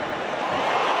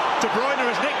De Bruyne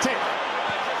has nicked it,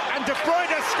 and De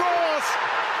Bruyne scores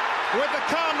with the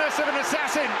calmness of an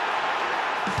assassin.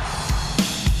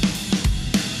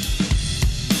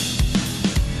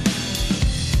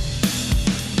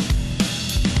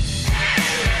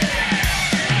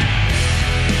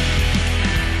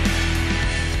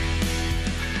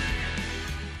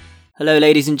 Hello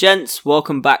ladies and gents,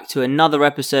 welcome back to another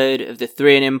episode of the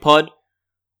 3 and In pod.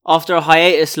 After a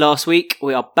hiatus last week,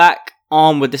 we are back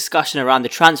on with discussion around the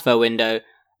transfer window,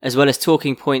 as well as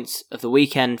talking points of the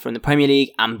weekend from the Premier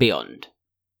League and beyond.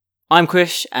 I'm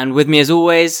Krish, and with me as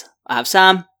always, I have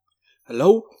Sam.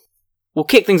 Hello. We'll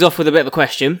kick things off with a bit of a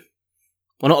question.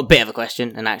 Well, not a bit of a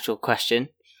question, an actual question.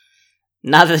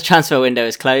 Now that the transfer window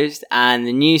is closed, and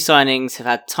the new signings have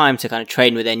had time to kind of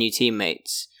train with their new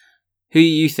teammates, who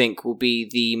you think will be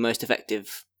the most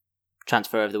effective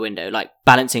transfer of the window, like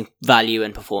balancing value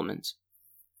and performance?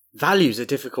 Value's a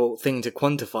difficult thing to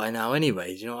quantify now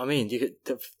anyway, do you know what I mean?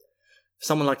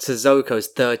 Someone like Sissoko's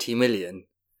 30 million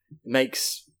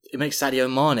makes Sadio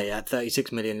Mane at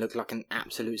 36 million look like an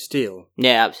absolute steal.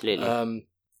 Yeah, absolutely.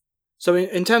 So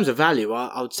in terms of value,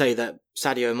 I would say that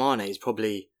Sadio Mane is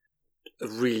probably a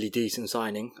really decent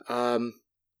signing.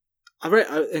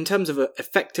 In terms of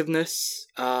effectiveness,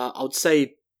 I would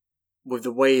say with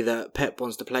the way that Pep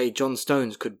wants to play, John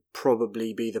Stones could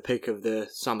probably be the pick of the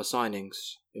summer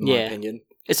signings, in my opinion.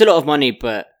 It's a lot of money,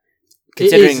 but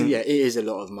considering... It is a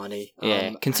lot of money.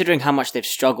 Yeah, considering how much they've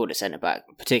struggled at centre-back,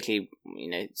 particularly,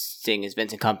 seeing as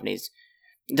Vincent Kompany's,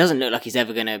 it doesn't look like he's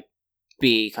ever going to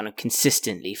be kind of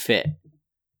consistently fit.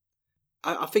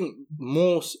 I think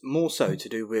more so to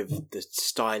do with the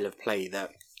style of play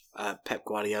that Pep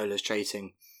Guardiola's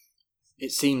chasing.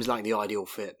 It seems like the ideal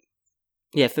fit.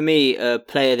 Yeah, for me, a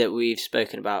player that we've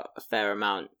spoken about a fair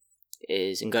amount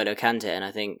is N'Golo Kante, and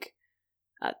I think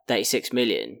at 36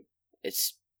 million,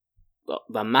 it's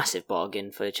a massive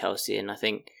bargain for Chelsea, and I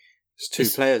think... It's two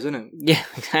players, isn't it?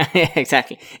 Yeah,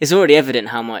 exactly. It's already evident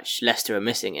how much Leicester are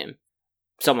missing him.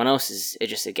 Someone else is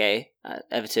Idrissa Gueye at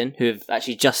Everton, who have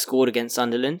actually just scored against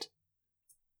Sunderland.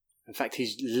 In fact,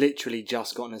 he's literally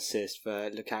just got an assist for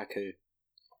Lukaku.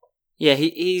 Yeah,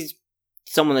 he's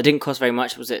someone that didn't cost very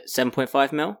much. Was it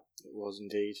 7.5 mil? It was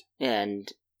indeed. Yeah,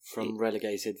 and... From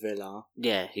relegated Villa.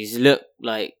 Yeah, he's looked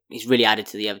like he's really added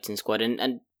to the Everton squad,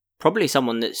 and probably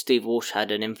someone that Steve Walsh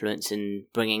had an influence in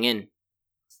bringing in.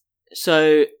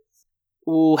 So,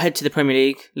 we'll head to the Premier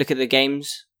League, look at the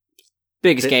games.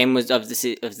 Biggest game of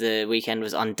the weekend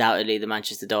was undoubtedly the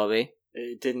Manchester derby.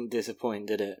 It didn't disappoint,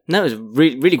 did it? No, it was a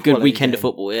really good weekend of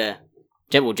football, yeah.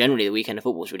 Generally, the weekend of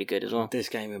football was really good as well. This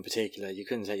game in particular, you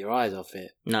couldn't take your eyes off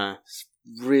it. No. It's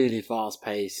really fast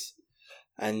pace,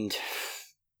 and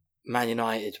Man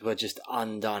United were just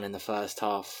undone in the first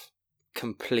half.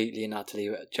 Completely and utterly.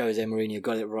 Jose Mourinho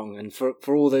got it wrong, and for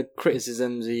all the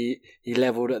criticisms he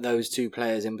levelled at those two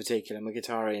players in particular,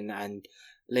 Mkhitaryan and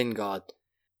Lingard,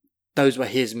 those were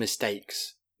his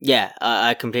mistakes. Yeah,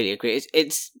 I completely agree.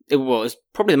 It was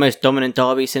probably the most dominant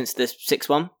derby since the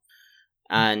 6-1,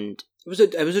 and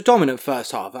it was a dominant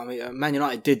first half. I mean, Man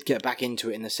United did get back into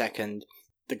it in the second.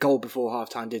 The goal before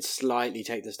half-time did slightly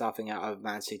take the stuffing out of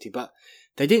Man City, but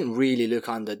they didn't really look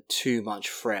under too much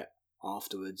threat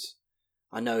afterwards.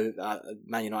 I know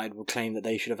Man United will claim that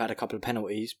they should have had a couple of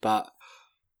penalties, but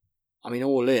I mean,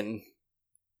 all in,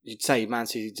 you'd say Man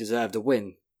City deserved a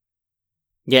win.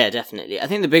 Yeah, definitely. I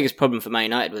think the biggest problem for Man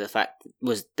United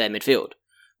was their midfield.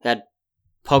 They had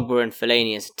Pogba and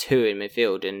Fellaini as two in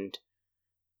midfield, and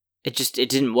it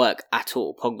didn't work at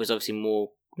all. Pogba was obviously more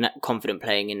confident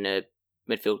playing in the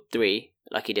midfield three,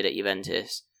 like he did at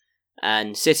Juventus.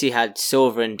 And City had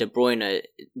Silva and De Bruyne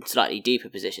in slightly deeper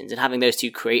positions, and having those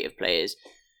two creative players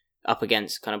up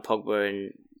against kind of Pogba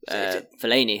and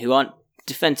Fellaini, who aren't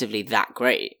defensively that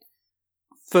great.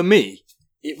 For me,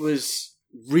 it was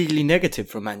really negative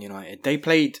from Man United. They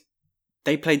played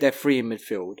their three in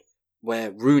midfield,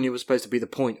 where Rooney was supposed to be the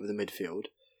point of the midfield,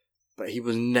 but he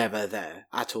was never there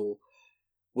at all,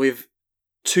 with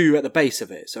two at the base of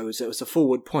it, so it was a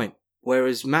forward point.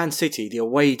 Whereas Man City, the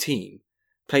away team,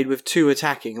 played with two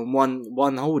attacking and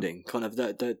one holding, kind of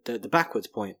the backwards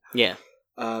point. Yeah.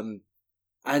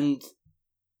 And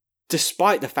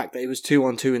despite the fact that it was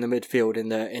 2-on-2 in the midfield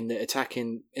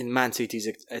in Man City's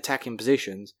attacking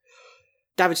positions,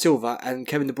 David Silva and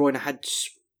Kevin De Bruyne had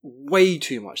way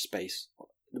too much space,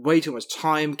 way too much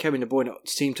time. Kevin De Bruyne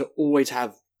seemed to always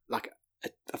have like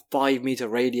a 5 meter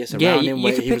radius around him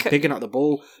where he was picking up the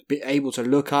ball, be able to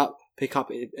look up, pick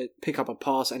up a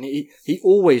pass, and he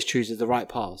always chooses the right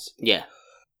pass. Yeah.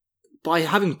 By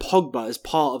having Pogba as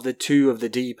part of the two of the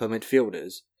deeper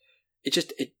midfielders,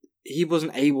 he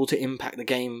wasn't able to impact the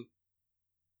game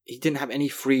he didn't have any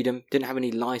freedom, didn't have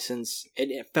any license.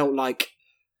 It felt like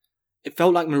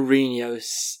Mourinho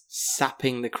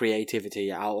sapping the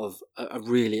creativity out of a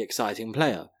really exciting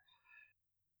player.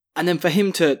 And then for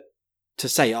him to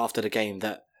say after the game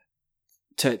that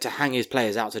to hang his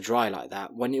players out to dry like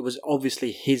that, when it was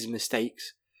obviously his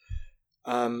mistakes,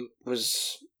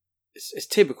 it's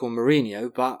typical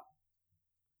Mourinho, but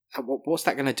what's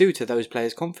that going to do to those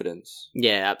players' confidence?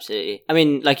 Yeah, absolutely. I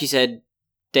mean, like you said,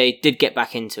 they did get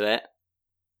back into it.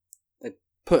 They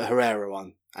put Herrera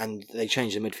on, and they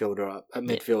changed the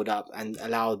midfield up and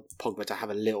allowed Pogba to have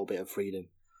a little bit of freedom.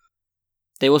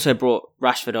 They also brought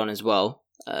Rashford on as well,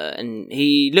 and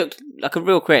he looked like a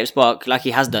real creative spark, like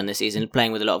he has done this season,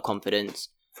 playing with a lot of confidence.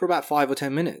 For about 5 or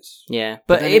 10 minutes. Yeah,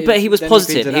 but he was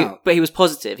positive. He was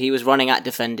positive. He was running at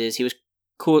defenders. He was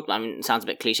I mean, it sounds a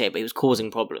bit cliche, but he was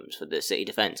causing problems for the City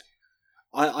defence.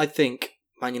 I think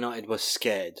Man United was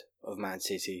scared of Man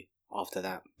City after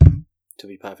that, to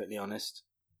be perfectly honest.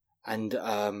 And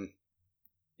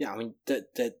yeah, I mean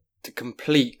the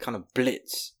complete kind of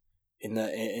blitz in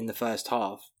the first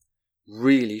half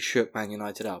really shook Man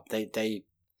United up. They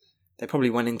probably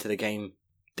went into the game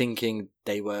thinking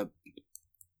they were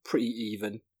pretty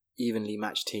evenly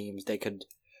matched teams. They could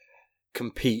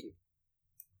compete,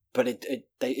 but it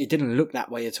didn't look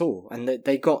that way at all. And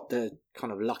they got the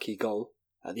kind of lucky goal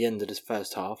at the end of this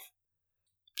first half.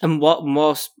 And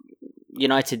whilst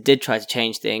United did try to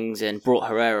change things and brought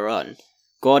Herrera on,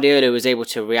 Guardiola was able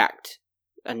to react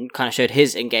and kind of showed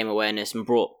his in-game awareness and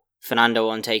brought Fernando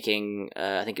on, taking,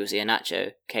 I think it was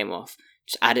Iheanacho, came off.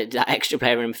 Just added that extra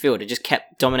player in midfield and just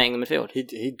kept dominating the midfield.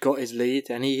 He'd got his lead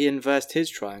and he inversed his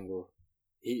triangle.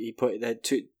 He put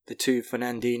the two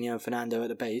Fernandinho and Fernando at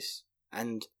the base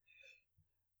and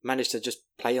managed to just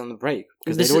play on the break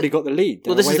because they'd already got the lead.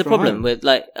 Well, this is the problem with,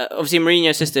 like, obviously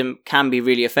Mourinho's system can be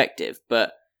really effective,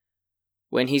 but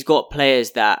when he's got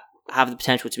players that have the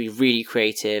potential to be really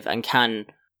creative and can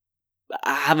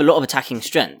have a lot of attacking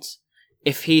strengths,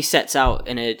 if he sets out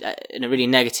in a really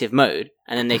negative mode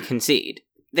and then they concede,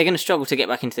 they're going to struggle to get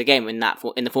back into the game in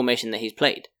the formation that he's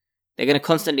played. They're going to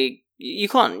constantly. You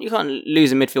can't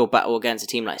lose a midfield battle against a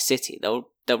team like City. They'll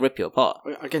rip you apart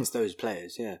against those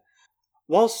players. Yeah.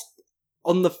 Whilst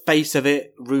on the face of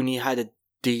it, Rooney had a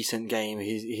decent game.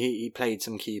 He played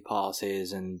some key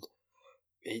passes and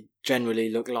he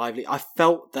generally looked lively. I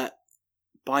felt that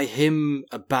by him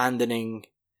abandoning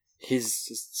his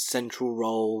central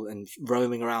role and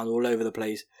roaming around all over the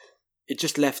place, it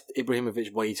just left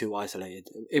Ibrahimovic way too isolated.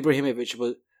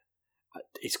 Ibrahimovic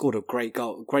he scored a great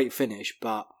goal, great finish,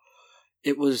 but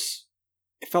it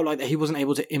felt like that he wasn't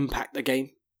able to impact the game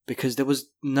because there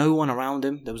was no one around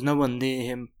him, there was no one near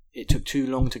him. It took too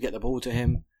long to get the ball to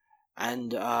him,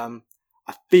 and I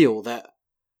feel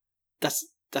that's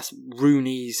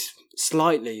Rooney's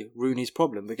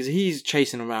problem because he's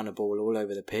chasing around the ball all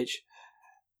over the pitch.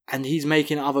 And he's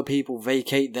making other people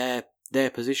vacate their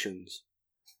positions.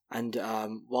 And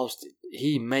whilst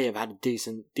he may have had a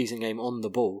decent game on the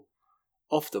ball,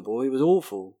 off the ball, he was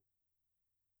awful.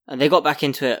 And they got back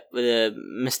into it with a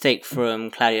mistake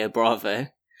from Claudio Bravo,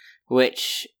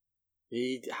 which...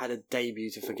 He had a debut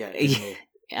to forget, didn't he?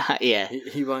 Yeah.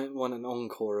 He won't want an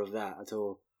encore of that at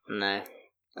all. No.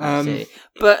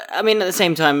 But, I mean, at the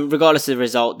same time, regardless of the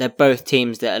result, they're both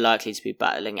teams that are likely to be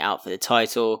battling out for the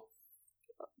title.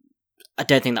 I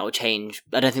don't think that will change.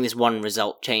 I don't think this one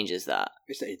result changes that.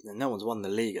 No one's won the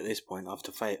league at this point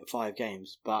after 5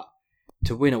 games, but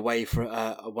to win away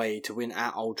to win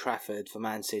at Old Trafford for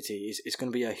Man City is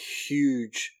going to be a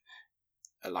huge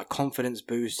confidence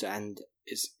boost, and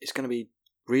it's going to be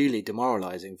really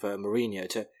demoralising for Mourinho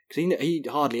because he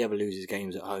hardly ever loses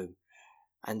games at home,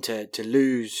 and to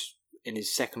lose in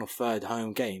his second or third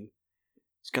home game,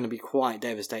 it's going to be quite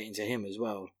devastating to him as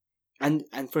well, and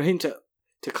for him to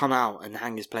come out and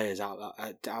hang his players out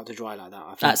to dry like that.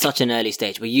 I think. At such an early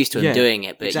stage. We're used to him doing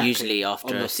it, but exactly. Usually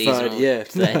after a seasonal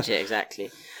third, yeah,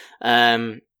 exactly.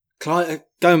 Going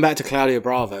back to Claudio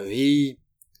Bravo, he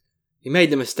made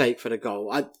the mistake for the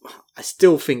goal. I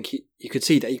still think you could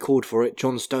see that he called for it.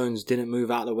 John Stones didn't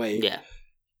move out of the way. Yeah.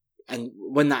 And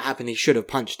when that happened, he should have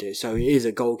punched it. So it is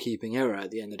a goalkeeping error at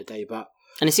the end of the day.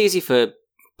 And it's easy for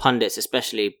pundits,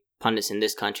 especially pundits in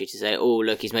this country, to say, oh,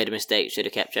 look, he's made a mistake, should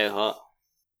have kept Joe Hart.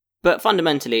 But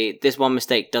fundamentally, this one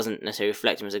mistake doesn't necessarily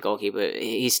reflect him as a goalkeeper.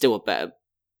 He's still a better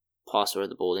passer of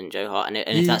the ball than Joe Hart. And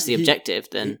if that's the objective,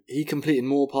 then... He completed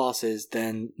more passes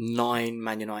than 9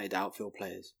 Man United outfield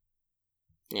players.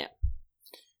 Yeah.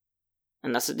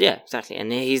 And that's... Yeah, exactly.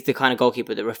 And he's the kind of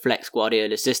goalkeeper that reflects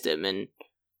Guardiola's system, and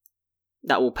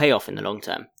that will pay off in the long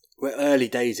term. We're early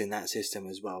days in that system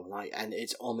as well. And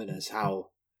it's ominous how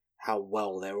how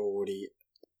well they're already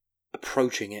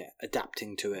approaching it,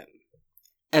 adapting to it.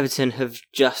 Everton have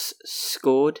just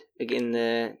scored in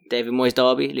the David Moyes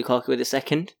derby. Lukaku with a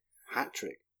second.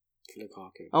 Hat-trick for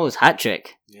Lukaku. Oh, it's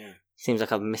hat-trick. Yeah. Seems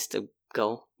like I've missed a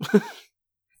goal.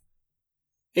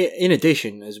 In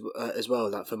addition, as well,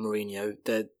 like for Mourinho,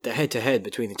 the head-to-head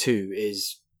between the two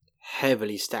is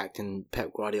heavily stacked in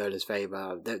Pep Guardiola's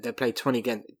favour. They played 20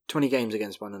 games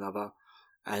against one another,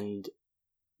 and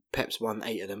Pep's won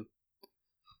 8 of them.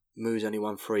 Mou's only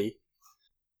won 3,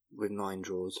 with 9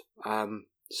 draws.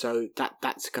 So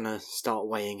that's gonna start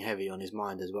weighing heavy on his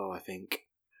mind as well, I think.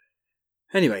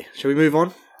 Anyway, shall we move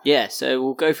on? Yeah, so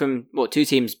we'll go from 2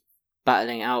 teams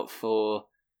battling out for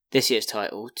this year's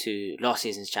title to last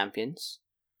season's champions.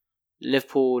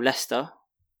 Liverpool, Leicester,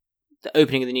 the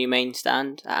opening of the new main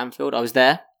stand at Anfield. I was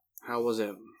there. How was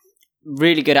it?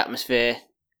 Really good atmosphere.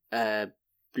 A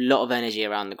lot of energy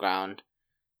around the ground.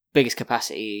 Biggest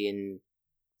capacity in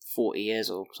 40 years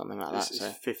or something like that. So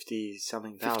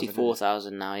 50-something thousand.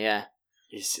 54,000 now, yeah.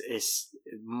 It's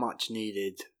much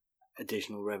needed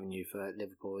additional revenue for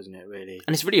Liverpool, isn't it, really?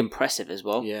 And it's really impressive as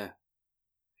well. Yeah.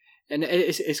 And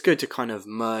it's good to kind of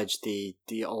merge the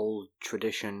old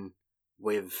tradition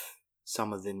with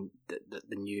some of the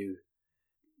new,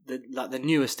 the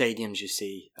newer stadiums you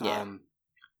see. Yeah.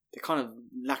 They kind of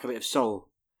lack a bit of soul.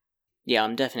 Yeah,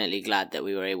 I'm definitely glad that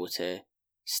we were able to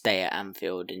stay at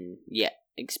Anfield and yet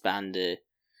expand the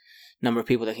number of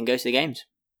people that can go to the games.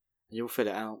 You'll fill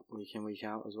it out week in, week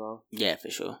out as well. Yeah, for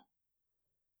sure.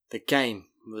 The game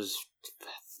was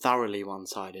thoroughly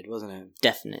one-sided, wasn't it?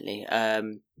 Definitely.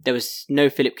 There was no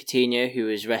Philip Coutinho, who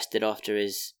was rested after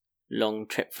his long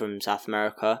trip from South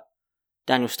America.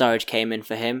 Daniel Sturridge came in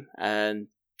for him. Dejan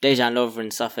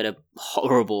Lovren suffered a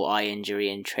horrible eye injury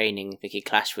in training. I think he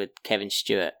clashed with Kevin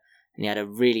Stewart, and he had a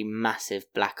really massive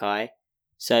black eye.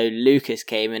 So Lucas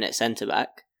came in at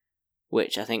centre-back,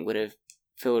 which I think would have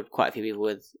filled quite a few people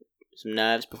with some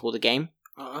nerves before the game.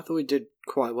 I thought he did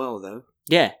quite well, though.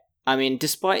 Yeah. I mean,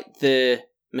 despite the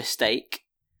mistake,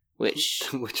 which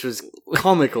was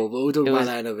comical, but we'll talk about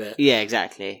that in a bit. Yeah,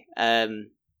 exactly.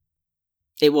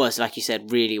 It was, like you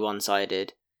said, really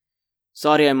one-sided.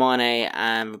 Sadio Mane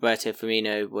and Roberto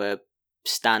Firmino were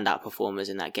standout performers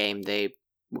in that game. They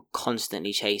were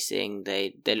constantly chasing.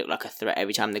 They looked like a threat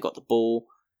every time they got the ball.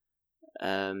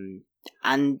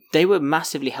 And they were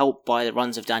massively helped by the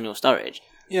runs of Daniel Sturridge.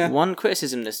 Yeah. One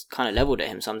criticism that's kind of levelled at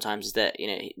him sometimes is that,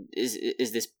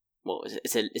 is this... Well,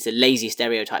 it's a lazy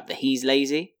stereotype that he's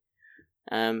lazy.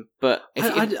 But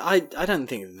I don't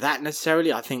think that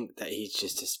necessarily. I think that he's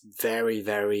just a very,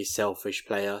 very selfish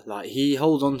player. Like, he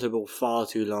holds on to the ball far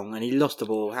too long, and he lost the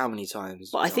ball how many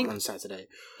times on Saturday?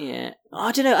 Yeah.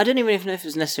 I don't know. I don't even know if it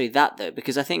was necessarily that, though,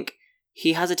 because I think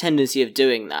he has a tendency of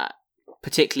doing that,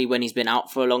 particularly when he's been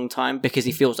out for a long time, because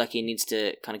he feels like he needs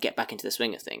to kind of get back into the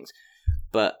swing of things.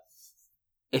 But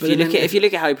if you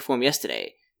look at how he performed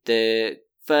yesterday, the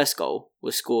first goal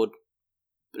was scored,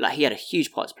 like, he had a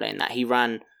huge part to play in that. He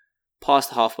ran past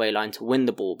the halfway line to win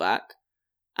the ball back,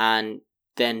 and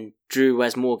then drew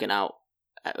Wes Morgan out,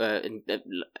 and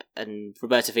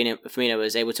Roberto Firmino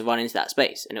was able to run into that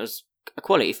space, and it was a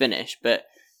quality finish. But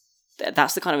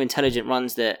that's the kind of intelligent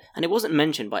runs that, and it wasn't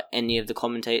mentioned by any of the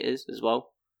commentators as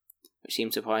well, which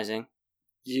seemed surprising.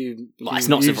 It's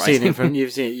not surprising.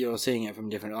 You're seeing it from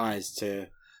different eyes to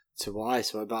what I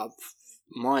saw. But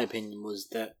my opinion was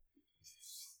that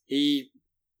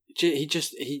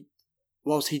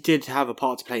whilst he did have a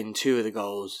part to play in 2 of the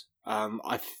goals,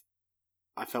 I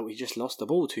felt he just lost the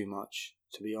ball too much,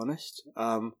 to be honest.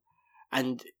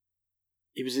 And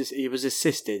he was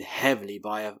assisted heavily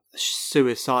by a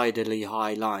suicidally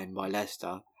high line by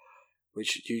Leicester,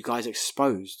 which you guys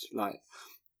exposed. Like,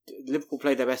 Liverpool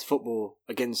played their best football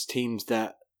against teams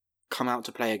that come out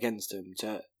to play against them,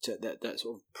 that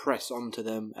sort of press onto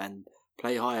them and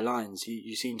play higher lines.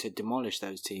 You seem to demolish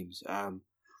those teams,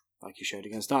 like you showed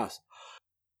against us.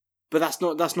 But that's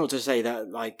not to say that,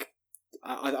 like,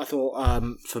 I thought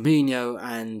Firmino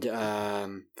and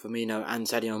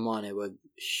Sadio Mane were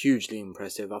hugely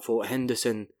impressive. I thought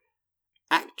Henderson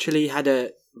actually had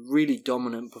a really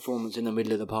dominant performance in the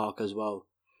middle of the park as well.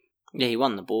 Yeah, he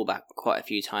won the ball back quite a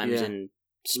few times and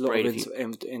sprayed a lot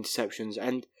of interceptions,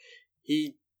 and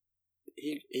he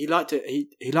liked to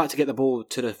get the ball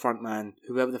to the front man,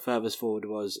 whoever the furthest forward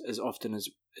was, as often as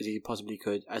he possibly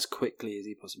could, as quickly as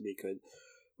he possibly could,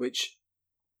 which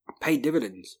paid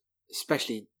dividends,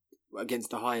 especially against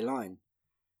the high line.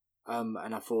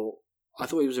 And I thought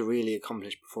it was a really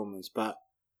accomplished performance. But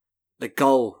the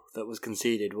goal that was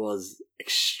conceded was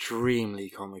extremely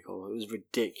comical. It was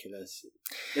ridiculous.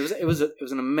 It was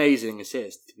an amazing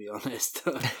assist, to be honest.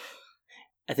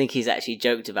 I think he's actually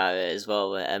joked about it as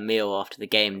well at a meal after the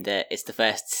game that it's the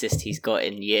first assist he's got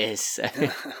in years. So.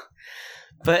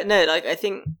 But no, like I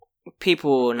think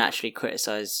people naturally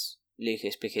criticise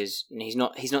Lucas because he's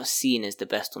not seen as the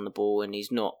best on the ball and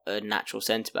he's not a natural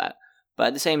centre back. But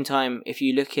at the same time, if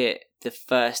you look at the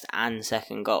first and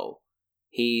second goal,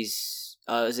 is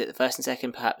it the first and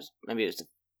second? Perhaps maybe it was the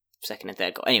second and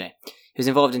third goal. Anyway, he was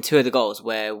involved in two of the goals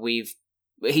where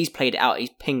he's played it out. He's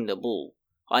pinged the ball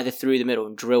either through the middle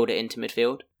and drilled it into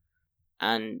midfield,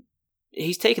 and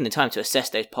he's taken the time to assess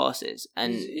those passes.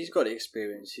 And he's got the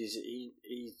experience. He's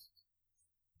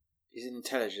an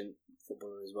intelligent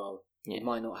footballer as well. Yeah. He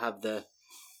might not have the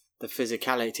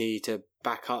physicality to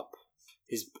back up.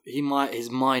 His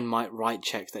mind might write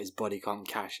checks that his body can't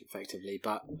cash effectively,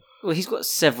 but he's got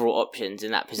several options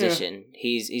in that position.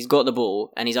 Yeah. He's got the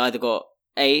ball, and he's either got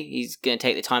he's going to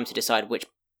take the time to decide which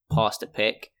pass to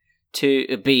pick.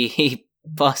 B, he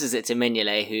passes it to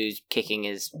Mignolet, whose kicking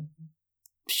is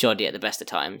shoddy at the best of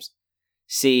times.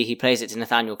 C, he plays it to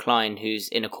Nathaniel Klein, who's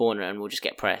in a corner and will just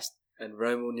get pressed. And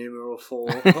Roman numeral 4.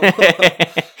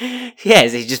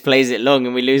 Yes, he just plays it long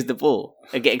and we lose the ball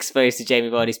and get exposed to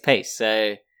Jamie Vardy's pace.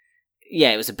 So,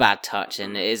 yeah, it was a bad touch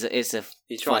and it's a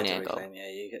he tried to reclaim, goal.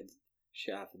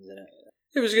 Shit happens, isn't it?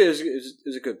 It was good. It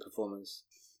was a good performance.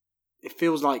 It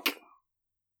feels like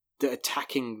the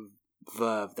attacking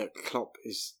verve that Klopp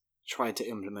is trying to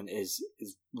implement is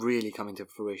really coming to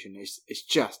fruition. It's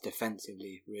just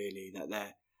defensively, really,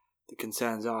 that the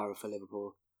concerns are for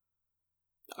Liverpool.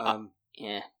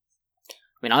 Yeah.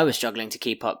 I mean, I was struggling to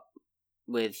keep up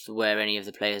with where any of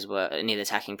the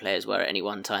attacking players were at any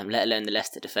one time, let alone the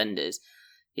Leicester defenders.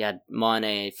 You had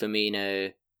Mane,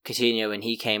 Firmino, Coutinho when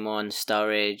he came on,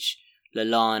 Sturridge,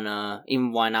 Lallana,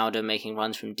 even Wijnaldum making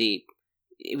runs from deep.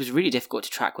 It was really difficult to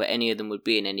track where any of them would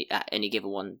be at any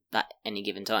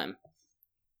given time.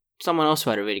 Someone else who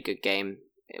had a really good game,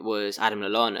 it was Adam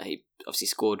Lallana. He obviously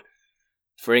scored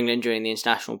for England during the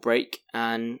international break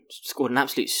and scored an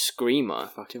absolute screamer.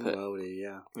 Fucking worldie,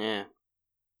 yeah. Yeah.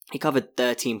 He covered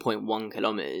 13.1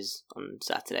 kilometres on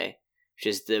Saturday, which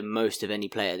is the most of any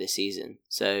player this season.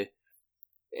 So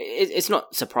it's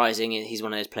not surprising. He's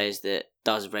one of those players that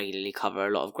does regularly cover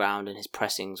a lot of ground and his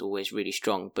pressing's always really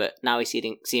strong. But now he's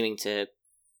seeming to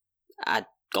add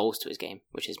goals to his game,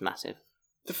 which is massive.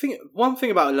 One thing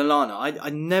about Lallana, I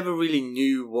never really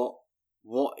knew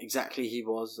what exactly he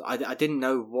was. I didn't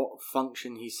know what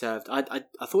function he served. I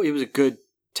thought he was a good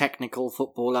technical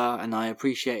footballer and I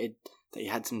appreciated that he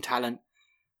had some talent.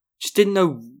 Just didn't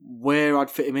know where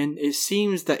I'd fit him in. It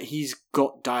seems that he's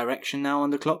got direction now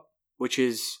on the clock, which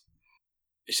is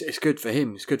it's good for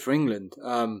him. It's good for England.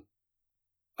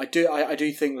 I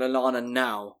do think Lallana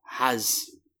now has,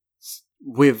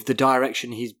 with the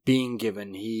direction he's being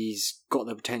given, he's got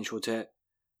the potential to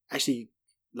actually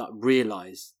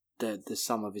realise the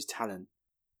sum of his talent.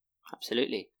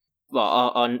 Absolutely.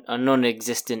 Well, our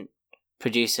non-existent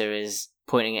producer is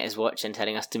pointing at his watch and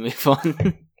telling us to move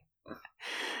on.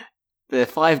 The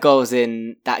 5 goals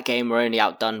in that game were only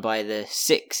outdone by the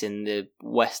 6 in the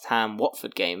West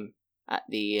Ham-Watford game at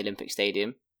the Olympic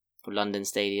Stadium, or London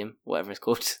Stadium, whatever it's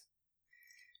called.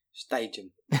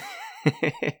 Stadium.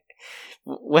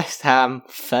 West Ham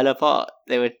fell apart.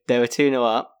 They were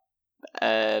 2-0 up.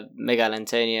 Miguel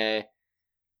Antonio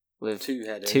with 2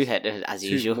 headers. 2 headers, as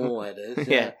usual. 2 more headers.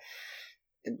 Yeah.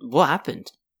 What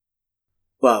happened?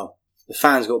 Well, the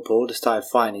fans got bored and started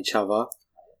fighting each other.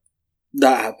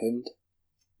 That happened.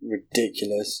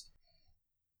 Ridiculous.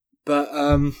 But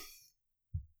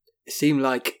it seemed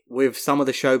like with some of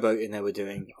the showboating they were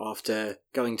doing after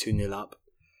going 2-0 up,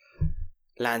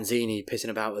 Lanzini pissing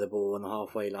about with the ball on the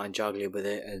halfway line, juggling with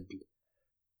it, and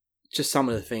just some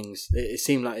of the things, it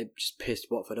seemed like it just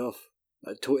pissed Watford off.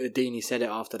 Deeney said it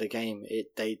after the game.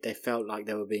 They felt like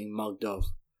they were being mugged off,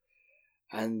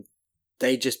 and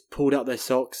they just pulled up their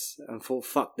socks and thought,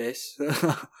 "Fuck this,"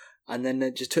 and then they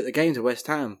just took the game to West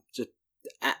Ham. Just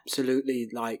absolutely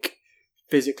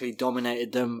physically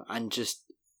dominated them, and just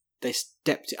they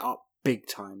stepped it up big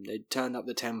time. They turned up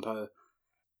the tempo.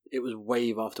 It was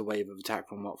wave after wave of attack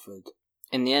from Watford.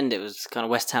 In the end, it was kind of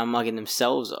West Ham mugging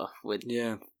themselves off with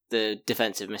the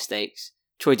defensive mistakes.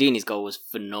 Troy Deeney's goal was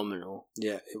phenomenal.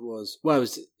 Yeah, it was. Well,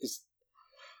 it's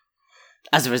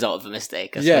as a result of a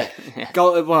mistake. Yeah.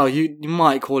 Well, you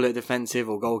might call it defensive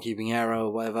or goalkeeping error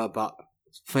or whatever, but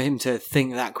for him to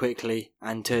think that quickly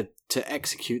and to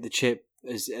execute the chip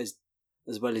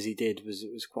as well as he did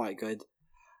was quite good.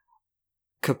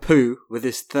 Capoue with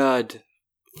his third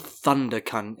thunder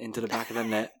cunt into the back of the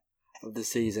net of the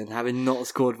season, having not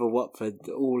scored for Watford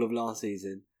all of last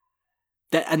season.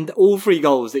 And all 3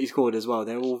 goals that he scored as well,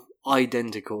 they're all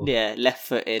identical. Yeah,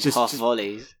 left-footed, half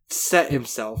volleys. Set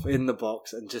himself in the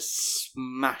box and just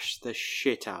smash the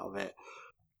shit out of it.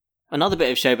 Another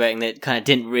bit of showboating that kind of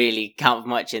didn't really count for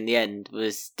much in the end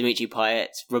was Dimitri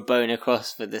Payet's Rabona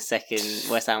cross for the second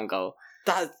West Ham goal.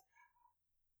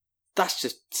 That's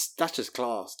just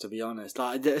class, to be honest.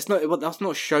 Like, that's not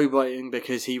showboating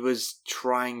because he was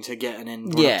trying to get an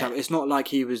end product. Yeah. It's not like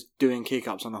he was doing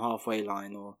kick-ups on the halfway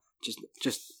line or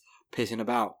just pissing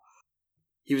about.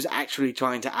 He was actually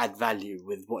trying to add value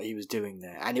with what he was doing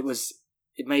there, and it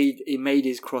made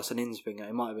his cross an in-swinger.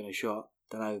 It might have been a shot,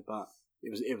 don't know, but it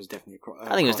was definitely a cross.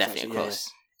 I think it was definitely a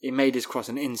cross. Yeah. It made his cross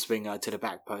an in-swinger to the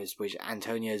back post, which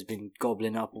Antonio has been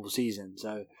gobbling up all season.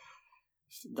 So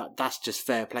that's just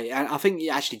fair play. And I think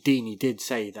actually Deeney did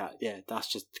say that. Yeah,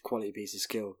 that's just a quality piece of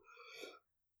skill.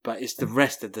 But it's the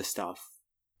rest of the stuff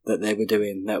that they were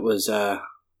doing that was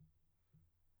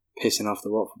pissing off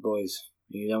the Watford boys.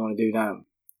 You don't want to do that.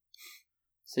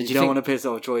 So you don't want to piss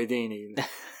off Troy Deeney.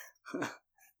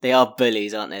 They are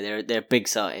bullies, aren't they? They're big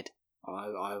sided. I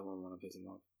wouldn't want to piss them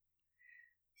off.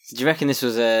 So do you reckon this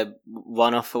was a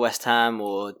one-off for West Ham,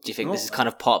 or do you think this is kind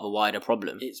of part of a wider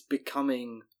problem? It's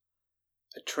becoming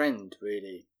a trend,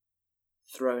 really.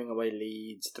 Throwing away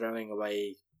leads, throwing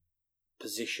away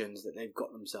positions that they've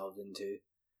got themselves into.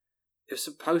 It was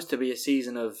supposed to be a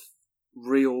season of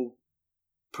real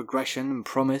progression and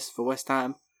promise for West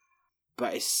Ham,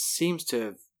 but it seems to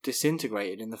have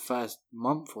disintegrated in the first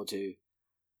month or two.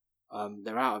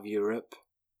 They're out of Europe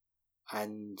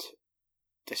and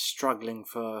they're struggling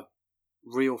for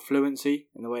real fluency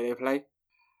in the way they play.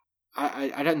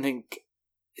 I don't think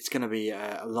it's going to be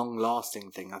a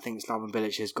long-lasting thing. I think Slaven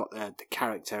Bilic has got the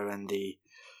character and the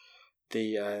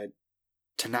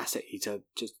tenacity to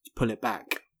just pull it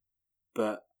back,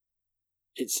 but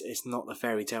it's not the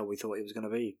fairy tale we thought it was going to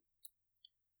be.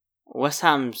 West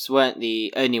Ham's weren't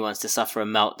the only ones to suffer a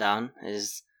meltdown,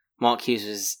 as Mark Hughes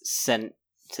was sent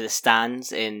to the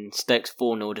stands in Stoke's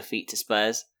 4-0 defeat to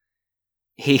Spurs.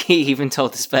 He even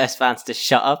told the Spurs fans to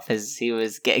shut up as he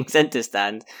was getting sent to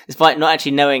stand, despite not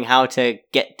actually knowing how to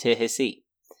get to his seat,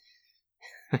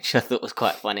 which I thought was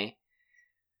quite funny.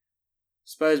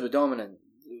 Spurs were dominant.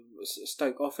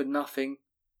 Stoke offered nothing.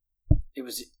 It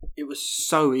was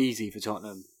so easy for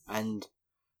Tottenham, and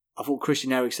I thought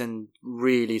Christian Eriksen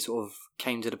really sort of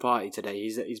came to the party today.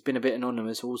 He's been a bit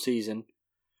anonymous all season,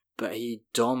 but he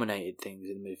dominated things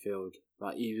in midfield.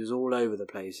 Like, he was all over the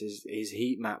place. His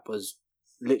heat map was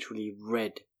literally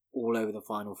red all over the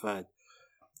final third.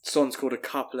 Son scored a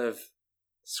couple of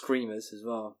screamers as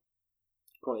well,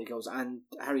 quality goals, and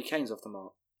Harry Kane's off the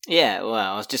mark. Yeah, well,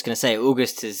 I was just going to say,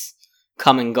 August has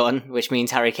come and gone, which means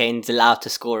Harry Kane's allowed to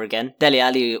score again. Dele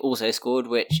Alli also scored,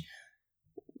 which,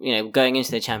 you know, going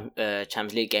into the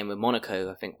Champions League game with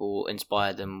Monaco, I think will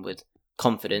inspire them with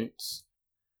confidence.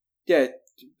 Yeah,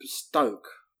 Stoke,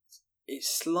 it's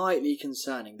slightly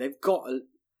concerning. They've got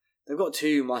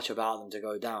too much about them to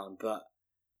go down, but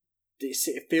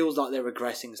it feels like they're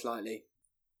regressing slightly.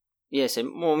 Yeah, so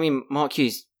Mark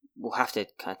Hughes will have to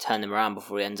kind of turn them around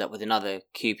before he ends up with another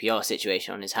QPR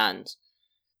situation on his hands.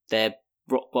 They're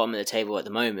rock bottom of the table at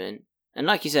the moment, and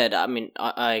like you said, I mean,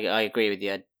 I agree with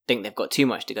you. I think they've got too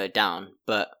much to go down,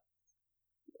 but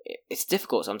it's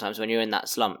difficult sometimes when you're in that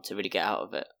slump to really get out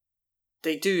of it.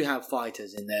 They do have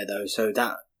fighters in there though, so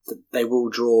that they will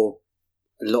draw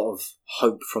a lot of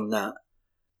hope from that.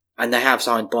 And they have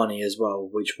signed Bonnie as well,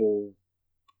 which will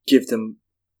give them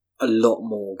a lot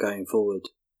more going forward.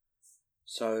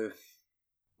 So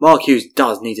Mark Hughes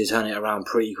does need to turn it around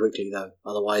pretty quickly though,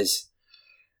 otherwise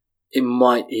he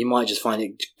might just find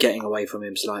it getting away from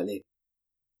him slightly.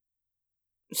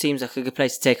 Seems like a good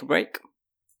place to take a break.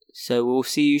 So we'll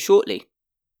see you shortly.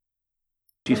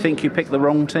 Do you think you picked the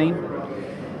wrong team?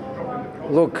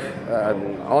 Look,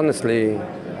 honestly,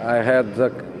 I had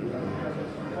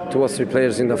 2 or 3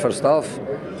 players in the first half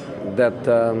that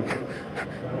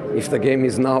if the game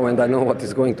is now and I know what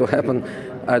is going to happen,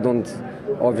 I don't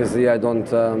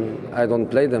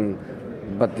play them.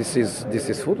 But this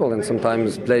is football, and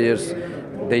sometimes players,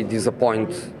 they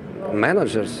disappoint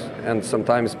managers, and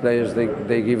sometimes players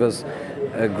they give us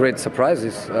great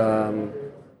surprises.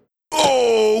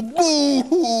 Oh,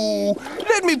 boo-hoo!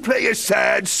 Let me play a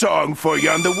sad song for you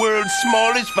on the world's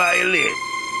smallest violin.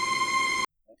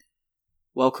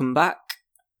 Welcome back.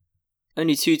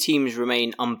 Only 2 teams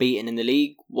remain unbeaten in the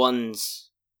league.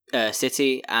 One's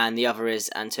City, and the other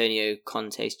is Antonio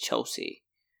Conte's Chelsea.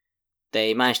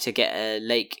 They managed to get a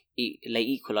late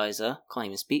equaliser, can't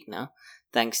even speak now,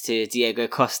 thanks to Diego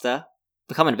Costa.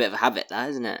 Becoming a bit of a habit, that,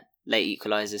 isn't it? Late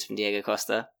equalisers from Diego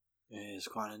Costa. Yeah, it's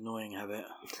quite an annoying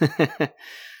habit.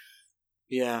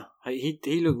 Yeah,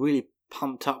 he looked really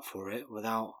pumped up for it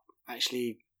without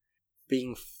actually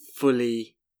being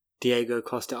fully Diego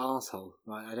Costa arsehole.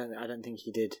 Like, I don't think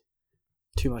he did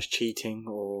too much cheating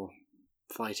or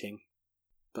fighting,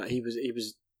 but he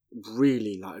was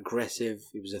really like aggressive.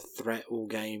 He was a threat all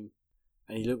game,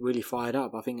 and he looked really fired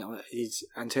up. I think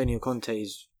Antonio Conte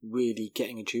is really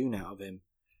getting a tune out of him.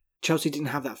 Chelsea didn't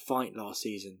have that fight last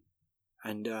season,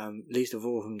 and least of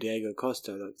all from Diego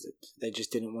Costa. They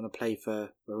just didn't want to play for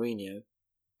Mourinho,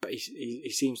 but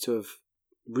he seems to have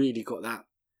really got that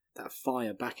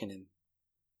fire back in him.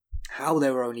 How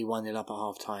they were only 1-0 up at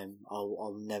half time,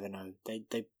 I'll never know.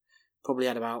 They probably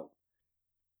had about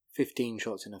 15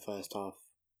 shots in the first half.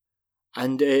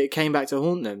 And it came back to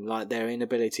haunt them, like their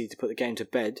inability to put the game to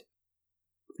bed.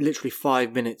 Literally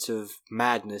 5 minutes of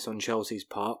madness on Chelsea's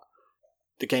part.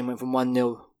 The game went from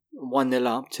 1-0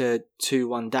 up to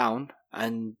 2-1 down.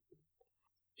 And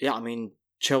yeah, I mean,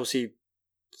 Chelsea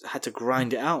had to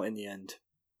grind it out in the end.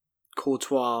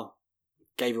 Courtois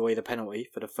gave away the penalty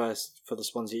for the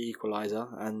Swansea equaliser,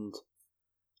 and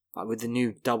with the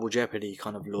new double jeopardy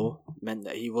kind of law, meant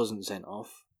that he wasn't sent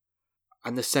off.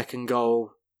 And the second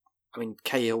goal, I mean,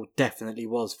 Cahill definitely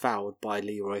was fouled by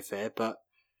Leroy Fer, but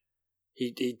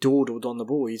he dawdled on the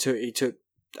ball. He took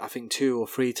I think 2 or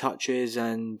 3 touches,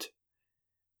 and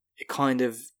it kind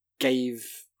of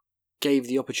gave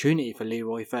the opportunity for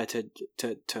Leroy Fer to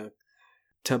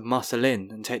muscle in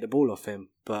and take the ball off him.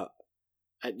 But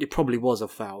it probably was a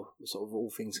foul, sort of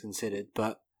all things considered,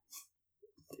 but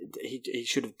he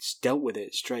should have dealt with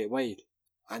it straight away.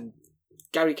 And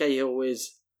Gary Cahill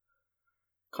is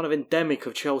kind of endemic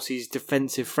of Chelsea's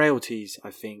defensive frailties, I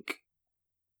think.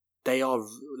 They are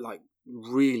like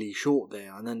really short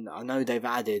there, and then I know they've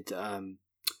added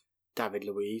David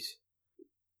Luiz,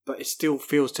 but it still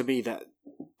feels to me that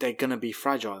they're going to be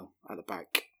fragile at the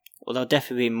back. Well, they'll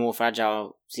definitely be more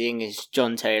fragile, seeing as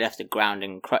John Terry left the ground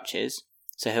in crutches.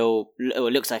 So it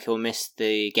looks like he'll miss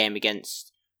the game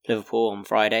against Liverpool on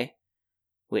Friday,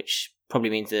 which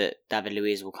probably means that David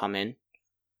Luiz will come in.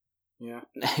 Yeah.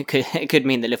 It could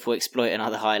mean that Liverpool exploit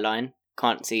another high line.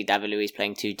 Can't see David Luiz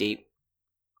playing too deep.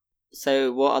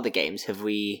 So what other games have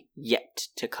we yet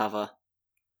to cover?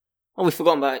 Oh, we've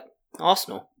forgotten about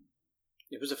Arsenal.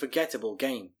 It was a forgettable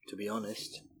game, to be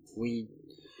honest.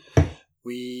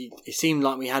 It seemed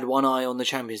like we had one eye on the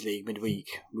Champions League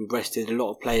midweek. We rested a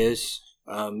lot of players.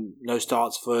 No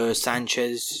starts for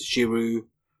Sanchez, Giroud,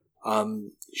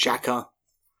 Xhaka,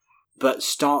 but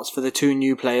starts for the 2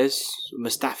 new players,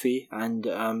 Mustafi and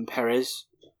Perez,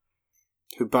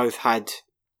 who both had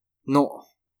not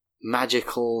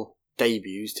magical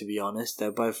debuts, to be honest.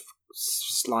 They're both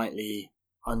slightly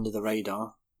under the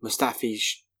radar. Mustafi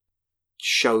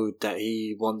showed that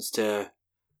he wants to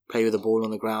play with the ball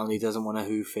on the ground. He doesn't want to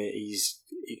hoof it.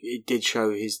 It did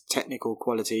show his technical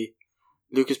quality.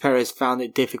 Lucas Perez found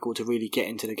it difficult to really get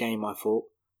into the game, I thought.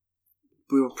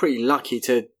 We were pretty lucky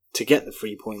to get the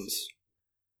 3 points.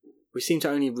 We seemed to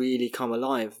only really come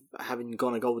alive having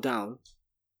gone a goal down.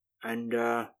 And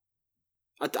I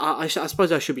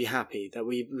suppose I should be happy that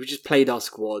we just played our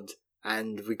squad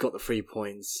and we got the 3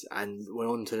 points and we're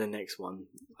on to the next one.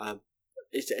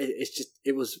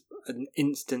 It was an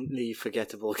instantly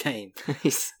forgettable game.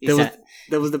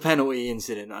 There was the penalty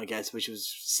incident, I guess, which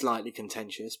was slightly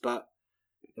contentious, but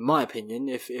in my opinion,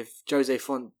 if Jose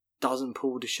Font doesn't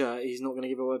pull the shirt, he's not going to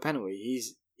give away a penalty.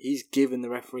 He's given the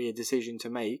referee a decision to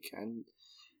make, and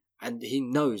he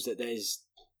knows that there's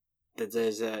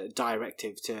a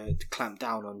directive to clamp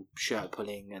down on shirt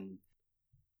pulling and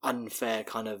unfair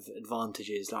kind of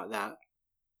advantages like that.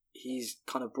 He's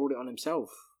kind of brought it on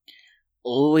himself.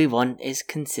 All we want is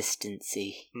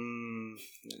consistency.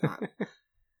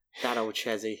 That old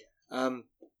Chesney.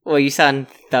 Well, you sound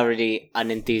thoroughly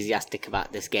unenthusiastic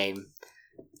about this game.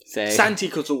 So Santi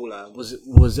Cazorla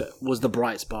was the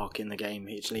bright spark in the game.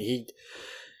 Actually,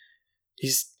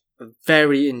 he's a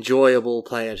very enjoyable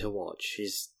player to watch.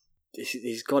 He's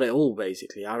got it all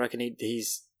basically. I reckon I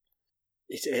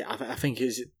think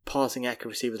his passing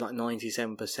accuracy was like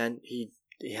 97%. He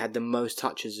had the most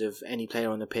touches of any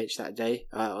player on the pitch that day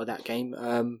or that game.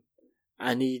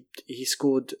 And he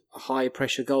scored a high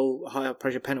pressure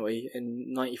penalty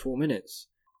in 94 minutes.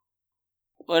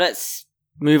 Well, let's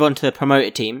move on to the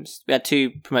promoted teams. We had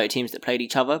 2 promoted teams that played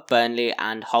each other, Burnley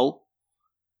and Hull.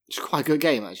 It's quite a good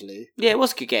game, actually. Yeah, it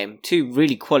was a good game. 2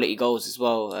 really quality goals as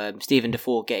well. Stephen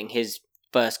Defoe getting his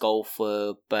first goal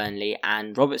for Burnley,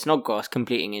 and Robert Snodgrass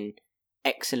completing an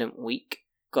excellent week.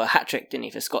 Got a hat-trick, didn't he,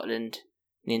 for Scotland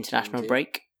the international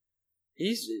break.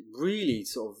 He's really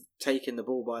sort of taken the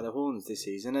ball by the horns this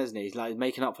season, hasn't he? He's like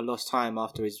making up for lost time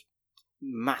after his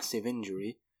massive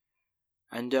injury,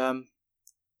 and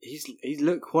he's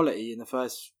looked quality in his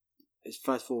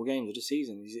first 4 games of the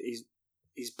season.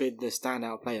 He's been the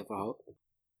standout player for Hull.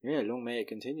 Yeah, long may it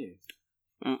continue.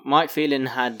 Mike Phelan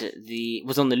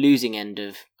was on the losing end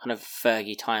of kind of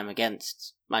Fergie time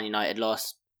against Man United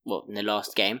in the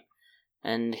last game,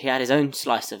 and he had his own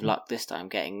slice of luck this time,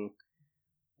 getting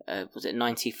was it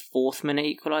 94th minute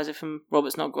equaliser from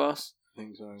Robert Snodgrass? I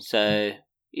think so. So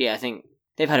yeah, I think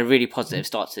they've had a really positive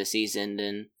start to the season,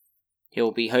 and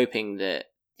he'll be hoping that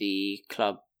the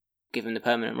club give him the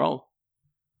permanent role.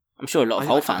 I'm sure a lot of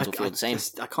Hull fans will feel the same.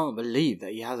 I can't believe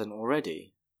that he hasn't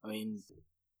already. I mean,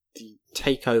 the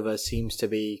takeover seems to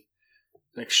be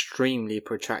an extremely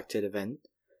protracted event.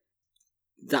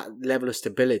 That level of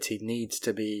stability needs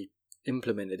to be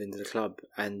implemented into the club,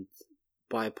 and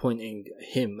by appointing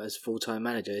him as full-time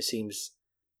manager, it seems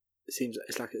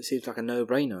like a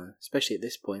no-brainer, especially at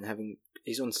this point.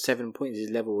 He's on 7 points,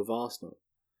 he's level with Arsenal.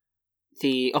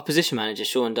 The opposition manager,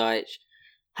 Sean Dyche,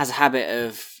 has a habit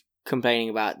of complaining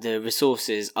about the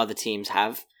resources other teams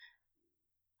have,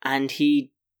 and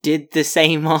he did the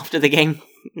same after the game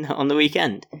on the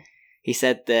weekend. He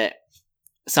said that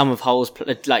some of Hull's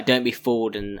don't be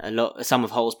fooled, and some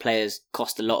of Hull's players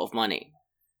cost a lot of money.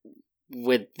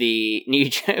 With the new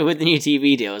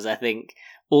TV deals, I think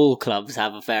all clubs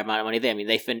have a fair amount of money there. I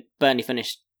mean, Burnley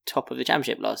finished top of the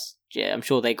Championship last year. I'm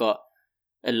sure they got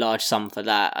a large sum for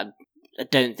that. I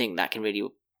don't think that can really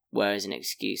wear as an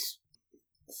excuse.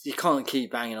 You can't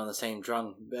keep banging on the same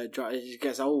drum. It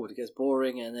gets old, it gets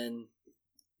boring, and then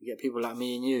you get people like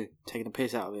me and you taking the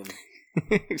piss out of him.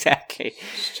 Exactly.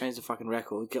 Just change the fucking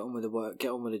record, get on with the work,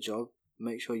 get on with the job,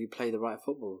 make sure you play the right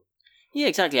football. Yeah,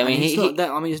 exactly. I mean,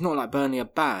 it's not like Burnley are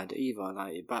bad either,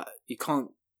 but you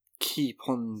can't keep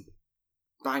on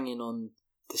banging on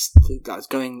this that's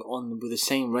going on with the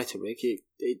same rhetoric.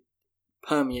 It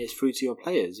permeates through to your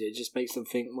players. It just makes them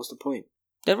think, what's the point?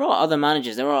 There are other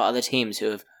managers, there are other teams who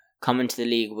have come into the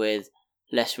league with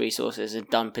less resources and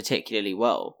done particularly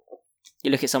well.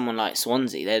 You look at someone like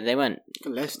Swansea, they went...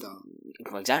 Leicester.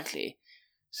 Exactly.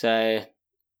 So,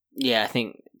 yeah, I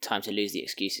think time to lose the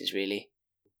excuses, really.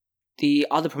 The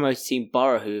other promoted team,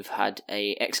 Borough, who've had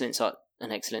an excellent start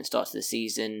to the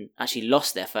season, actually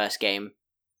lost their first game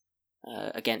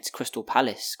against Crystal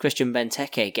Palace. Christian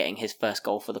Benteke getting his first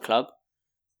goal for the club.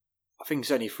 I think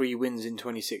it's only 3 wins in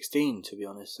 2016, to be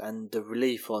honest, and the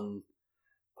relief on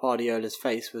Pardiola's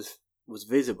face was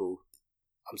visible.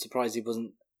 I'm surprised he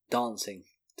wasn't dancing,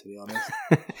 to be honest.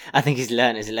 I think he's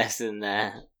learned his lesson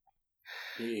there.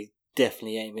 He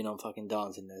definitely ain't been on fucking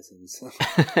dancing lessons.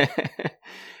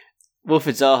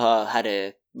 Wilfried Zaha had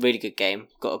a really good game,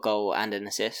 got a goal and an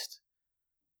assist.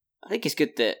 I think it's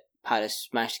good that Palace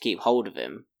managed to keep hold of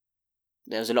him.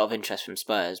 There was a lot of interest from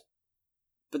Spurs.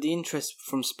 But the interest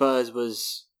from Spurs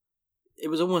was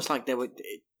almost like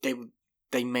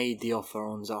they made the offer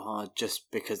on Zaha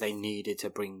just because they needed to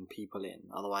bring people in.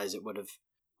 Otherwise it would have...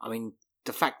 I mean,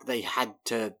 the fact that they had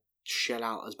to shell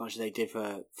out as much as they did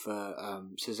for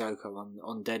Sissoko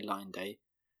on deadline day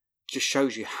just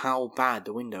shows you how bad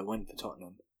the window went for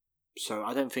Tottenham. So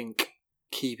I don't think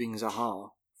keeping Zaha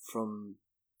from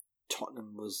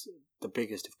Tottenham was the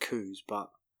biggest of coups, but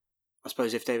I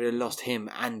suppose if they would have lost him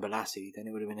and Balassi, then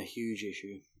it would have been a huge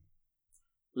issue.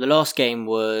 The last game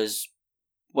was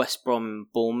West Brom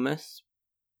Bournemouth.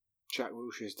 Jack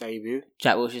Wilshere's debut,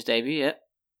 yeah.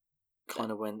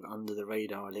 kind of went under the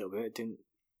radar a little bit. It didn't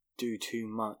do too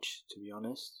much, to be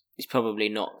honest. He's probably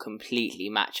not completely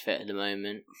match fit at the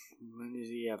moment. When is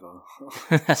he ever?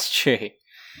 That's true.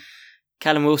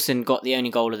 Callum Wilson got the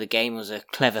only goal of the game. It was a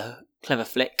clever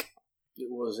flick. It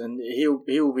was, and he'll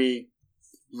be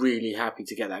really happy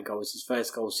to get that goal. It's his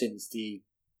first goal since the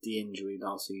injury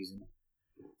last season.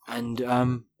 And I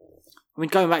mean,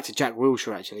 going back to Jack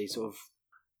Wilshere, actually, sort of,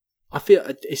 I feel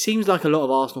it seems like a lot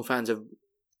of Arsenal fans are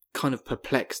kind of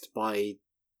perplexed by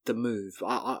the move.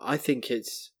 I think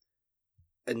it's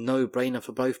a no-brainer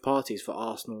for both parties, for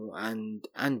Arsenal and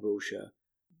Wilshere.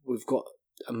 We've got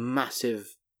a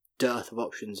massive dearth of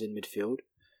options in midfield.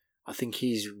 I think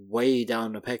he's way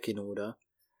down the pecking order,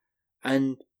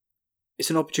 and it's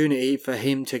an opportunity for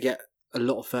him to get a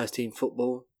lot of first-team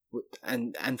football.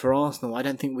 And for Arsenal, I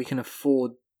don't think we can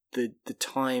afford the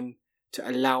time to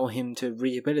allow him to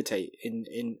rehabilitate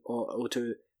or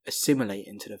to assimilate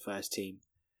into the first team.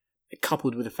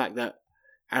 Coupled with the fact that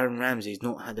Aaron Ramsey's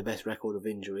not had the best record of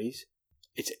injuries,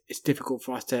 it's difficult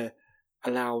for us to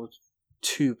allow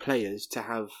 2 players to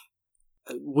have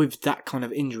with that kind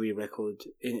of injury record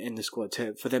in the squad,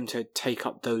 for them to take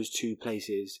up those two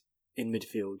places in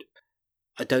midfield,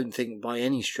 I don't think by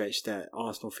any stretch that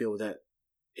Arsenal feel that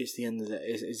it's the end of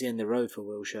the road for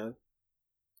Wilshere.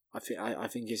 I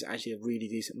think it's actually a really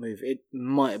decent move. It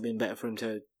might have been better for him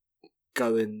to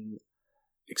go and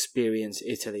experience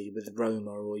Italy with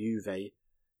Roma or Juve,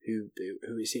 who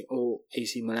it seems, or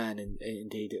AC Milan,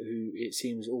 indeed, who it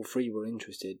seems all three were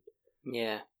interested.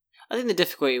 Yeah. I think the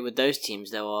difficulty with those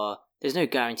teams, though, there's no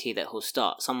guarantee that he'll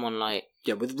start. Someone like...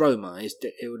 Yeah, with Roma, it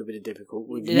would have been difficult.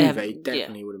 With Juve,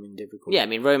 definitely would have been difficult. Yeah, I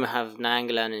mean, Roma have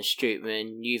Nainggolan and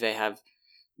Strootman. Juve have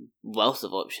wealth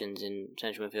of options in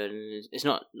central midfield, and it's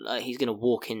not like he's going to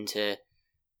walk into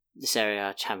the Serie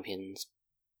A champions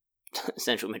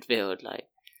central midfield.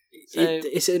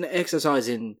 It's an exercise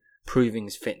in proving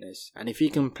his fitness, and if he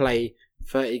can play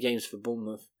 30 games for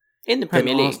Bournemouth in the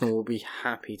Premier League, Arsenal will be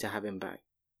happy to have him back.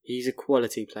 He's a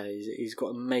quality player. He's got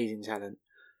amazing talent.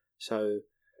 So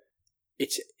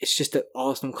it's just that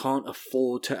Arsenal can't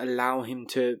afford to allow him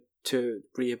to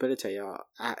rehabilitate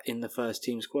in the first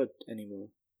team squad anymore.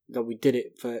 That we did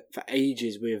it for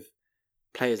ages with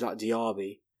players like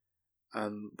Diaby,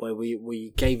 where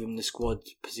we gave him the squad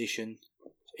position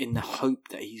in the hope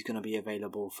that he's going to be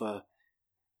available for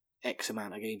X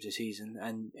amount of games a season,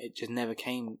 and it just never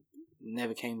came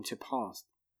to pass.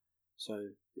 So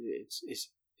it's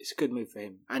a good move for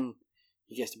him, and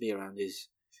he gets to be around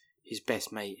his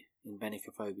best mate in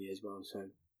Benica Phobia as well. So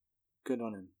good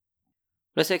on him.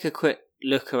 Let's take a quick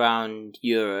look around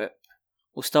Europe.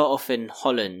 We'll start off in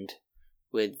Holland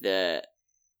with the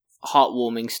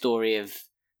heartwarming story of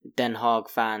Den Haag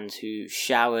fans who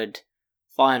showered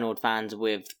Feyenoord fans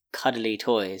with cuddly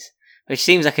toys, which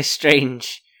seems like a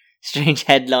strange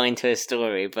headline to a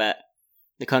story, but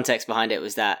the context behind it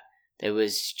was that there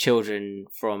was children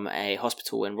from a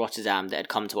hospital in Rotterdam that had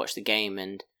come to watch the game,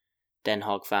 and Den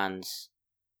Haag fans,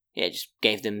 just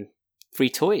gave them free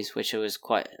toys, which was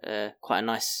quite a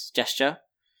nice gesture.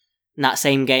 In that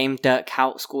same game, Dirk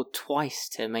Kuyt scored twice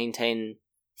to maintain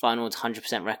Feyenoord's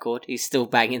 100% record. He's still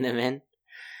banging them in.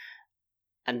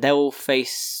 And they'll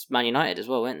face Man United as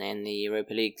well, won't they, in the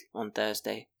Europa League on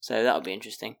Thursday. So that'll be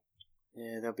interesting.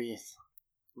 Yeah,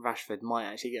 Rashford might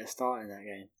actually get a start in that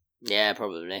game. Yeah,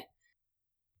 probably.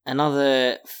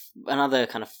 Another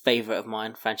kind of favourite of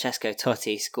mine, Francesco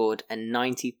Totti, scored a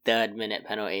 93rd minute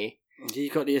penalty. He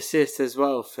got the assist as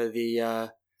well for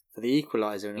the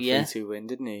equaliser in a 3-2 win,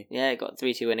 didn't he? Yeah, he got a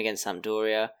 3-2 win against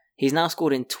Sampdoria. He's now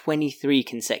scored in 23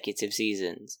 consecutive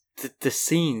seasons. The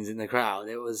scenes in the crowd,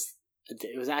 it was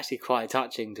actually quite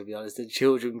touching, to be honest. The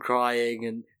children crying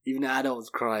and even adults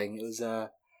crying. It was I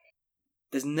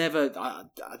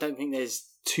don't think there's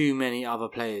too many other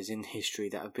players in history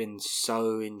that have been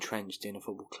so entrenched in a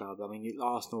football club. I mean,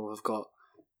 Arsenal have got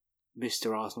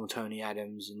Mr. Arsenal, Tony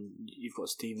Adams, and you've got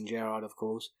Steven Gerrard, of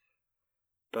course.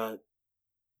 But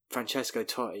Francesco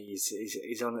Totti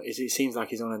it seems like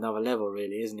he's on another level,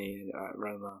 really, isn't he, at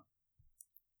Roma?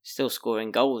 Still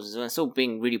scoring goals as well, still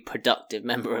being really productive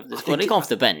member of the squad. He got off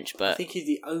the bench, but I think he's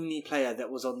the only player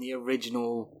that was on the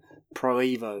original Pro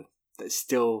Evo that's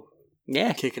still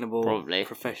kicking a ball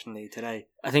professionally today.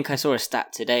 I think I saw a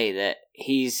stat today that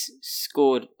he's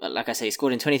scored, like I say, he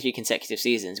scored in 23 consecutive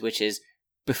seasons, which is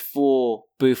before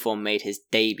Buffon made his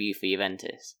debut for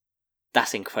Juventus.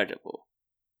 That's incredible.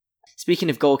 Speaking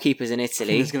of goalkeepers in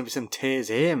Italy... There's going to be some tears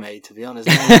here, mate, to be honest,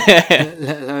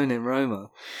 let alone in Roma.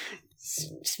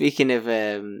 Speaking of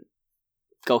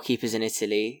goalkeepers in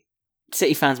Italy,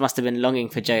 City fans must have been longing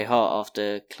for Joe Hart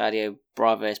after Claudio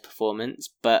Bravo's performance,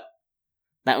 but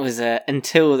that was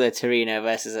until the Torino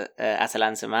versus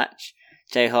Atalanta match,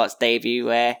 Joe Hart's debut,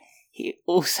 where he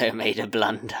also made a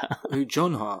blunder. Who,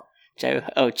 John Hart?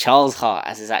 Charles Hart,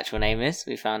 as his actual name is,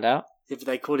 we found out. Yeah, but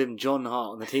they called him John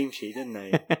Hart on the team sheet, didn't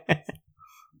they?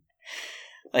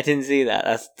 I didn't see that.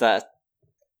 That's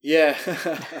Yeah.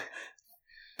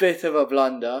 Bit of a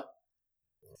blunder.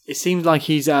 It seems like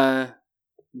he's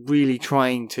really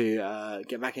trying to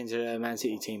get back into the Man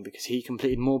City team, because he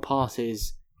completed more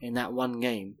passes in that one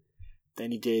game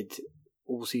than he did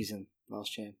all season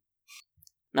last year.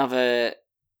 Another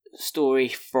story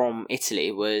from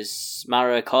Italy was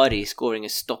Mauro Icardi scoring a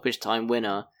stoppage time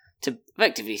winner to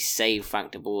effectively save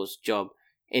Frank de Boer's job.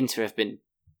 Inter have been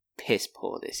piss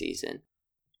poor this season.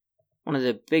 One of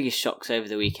the biggest shocks over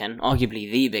the weekend,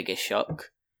 arguably the biggest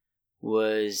shock,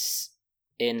 was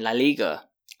in La Liga.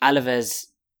 Alaves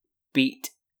beat,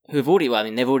 they've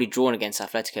already drawn against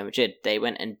Atletico Madrid. They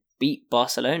went and beat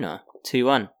Barcelona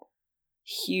 2-1.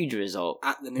 Huge result.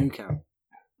 At the Nou Camp.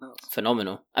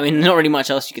 Phenomenal. I mean, not really much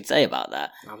else you could say about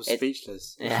that. I was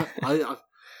speechless. Yeah.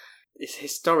 it's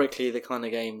historically the kind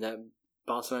of game that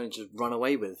Barcelona just run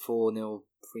away with 4-0,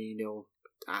 3-0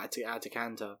 at a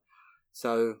canter.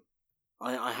 So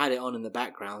I had it on in the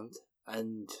background,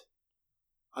 and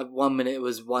 1 minute it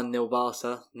was 1-0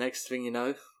 Barca. Next thing you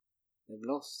know, they've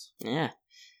lost. Yeah.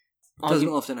 Doesn't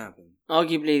often happen.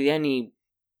 Arguably, the only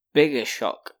bigger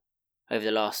shock over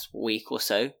the last week or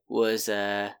so was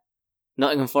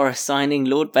Nottingham Forest signing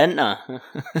Lord Bentner.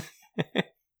 The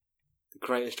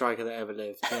greatest striker that ever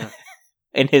lived. Yeah.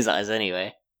 In his eyes,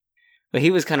 anyway. But he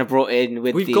was kind of brought in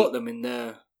with We've got them in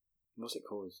the... What's it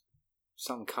called?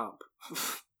 Some cup.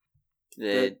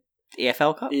 the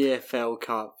EFL Cup? EFL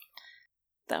Cup.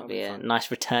 That would be a nice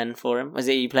return for him. Was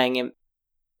it you playing him?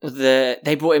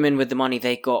 They brought him in with the money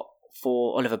they got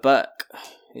for Oliver Burke,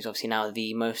 who's obviously now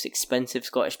the most expensive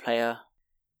Scottish player.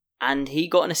 And he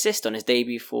got an assist on his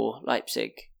debut for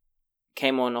Leipzig.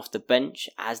 Came on off the bench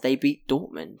as they beat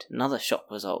Dortmund. Another shock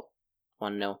result.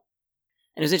 1-0. And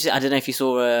it was interesting. I don't know if you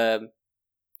saw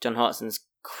John Hartson's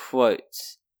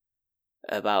quote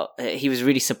about... he was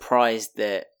really surprised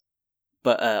that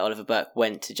Oliver Burke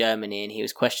went to Germany, and he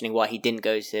was questioning why he didn't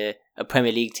go to a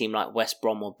Premier League team like West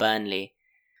Brom or Burnley.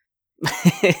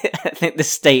 I think the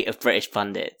state of British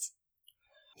pundits.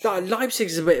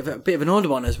 Leipzig's a bit of an odd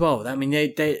one as well. I mean,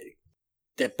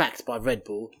 they're backed by Red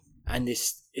Bull, and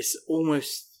it's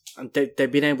almost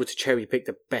they've been able to cherry pick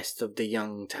the best of the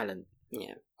young talent.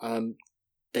 Yeah.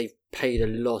 They've paid a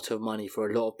lot of money for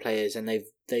a lot of players, and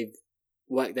they've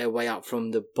worked their way up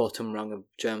from the bottom rung of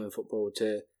German football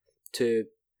to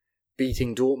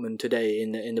beating Dortmund today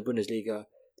in the Bundesliga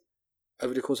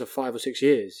over the course of 5 or 6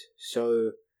 years.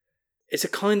 So it's a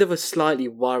kind of a slightly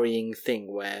worrying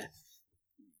thing where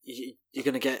you're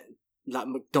going to get like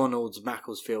McDonald's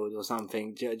Macclesfield or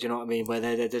something. Do you know what I mean? Where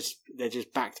they're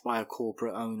just backed by a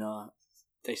corporate owner.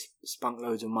 They spunk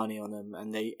loads of money on them,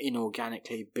 and they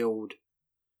inorganically build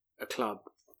a club.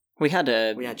 We had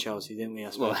Chelsea, didn't we?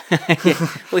 I suppose. Well,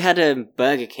 we had a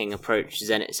Burger King approach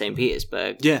Zenit St.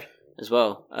 Petersburg. Yeah, as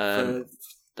well. I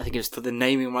think it was for the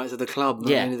naming rights of the club,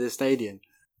 not only the stadium.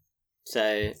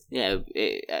 So yeah,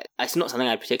 it's not something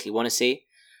I particularly want to see,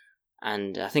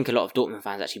 and I think a lot of Dortmund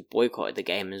fans actually boycotted the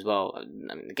game as well.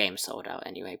 I mean, the game sold out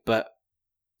anyway, but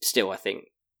still, I think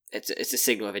it's a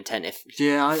signal of intent if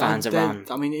fans around.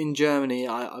 I mean, in Germany,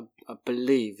 I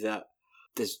believe that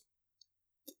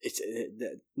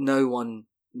no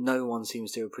one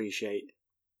seems to appreciate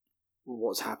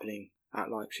what's happening at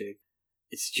Leipzig.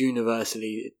 It's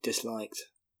universally disliked,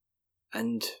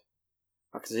 and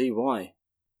I can see why.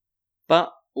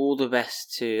 But all the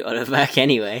best to Oliver Burke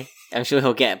anyway. I'm sure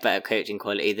he'll get a better coaching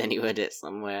quality than he would at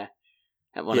somewhere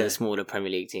at one of the smaller Premier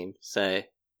League teams. So,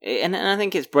 and I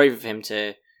think it's brave of him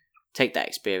to take that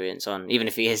experience on, even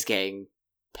if he is getting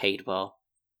paid well.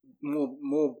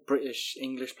 More British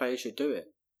English players should do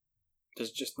it.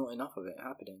 There's just not enough of it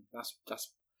happening.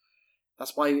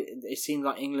 That's why it seems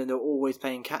like England are always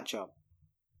playing catch up.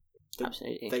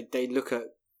 Absolutely. They look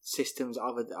at systems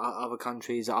other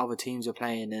countries, other teams are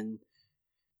playing, and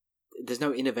there's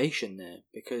no innovation there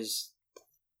because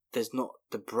there's not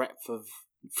the breadth of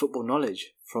football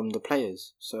knowledge from the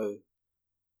players. So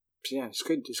yeah, it's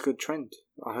good. It's a good trend.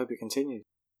 I hope it continues.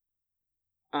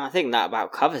 I think that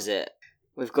about covers it.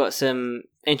 We've got some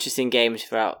interesting games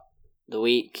throughout the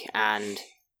week, and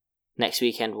next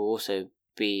weekend will also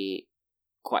be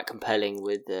quite compelling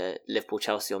with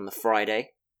Liverpool-Chelsea on the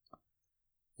Friday.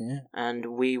 Yeah.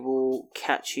 And we will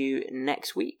catch you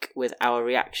next week with our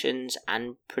reactions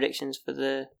and predictions for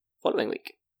the following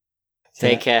week.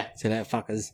 Take care. See you later, fuckers.